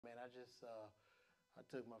I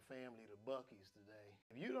took my family to Bucky's today.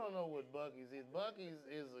 If you don't know what Bucky's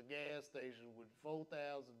is a gas station with 4,000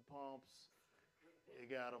 pumps. It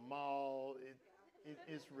got a mall.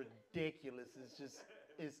 It's ridiculous.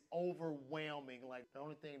 It's overwhelming. Like, the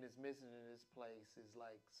only thing that's missing in this place is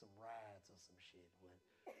like some rides or some shit. But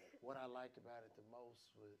what I liked about it the most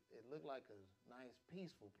was it looked like a nice,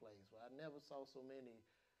 peaceful place. Where I never saw so many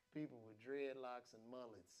people with dreadlocks and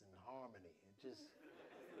mullets in harmony.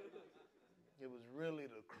 It was really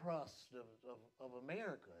the crust of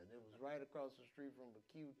America, and it was right across the street from the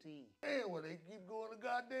QT. Man, well, they keep going to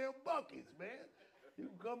goddamn Bucky's, man.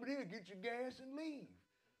 You can come in here, get your gas, and leave.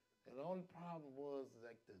 And the only problem was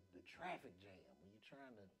like the traffic jam when you're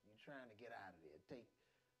trying to get out of there.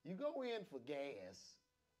 You go in for gas,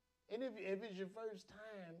 and if it's your first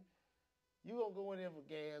time, you're gonna go in there for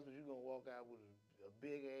gas, but you're gonna walk out with a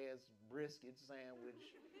big ass brisket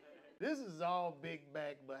sandwich. This is all big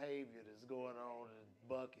back behavior that's going on in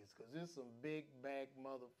Bucky's, because there's some big back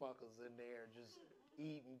motherfuckers in there just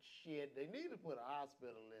eating shit. They need to put a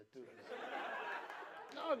hospital there too.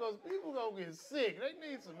 No, because people gonna get sick. They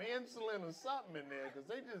need some insulin or something in there, because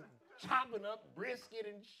they just chopping up brisket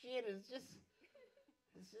and shit. It's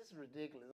just ridiculous.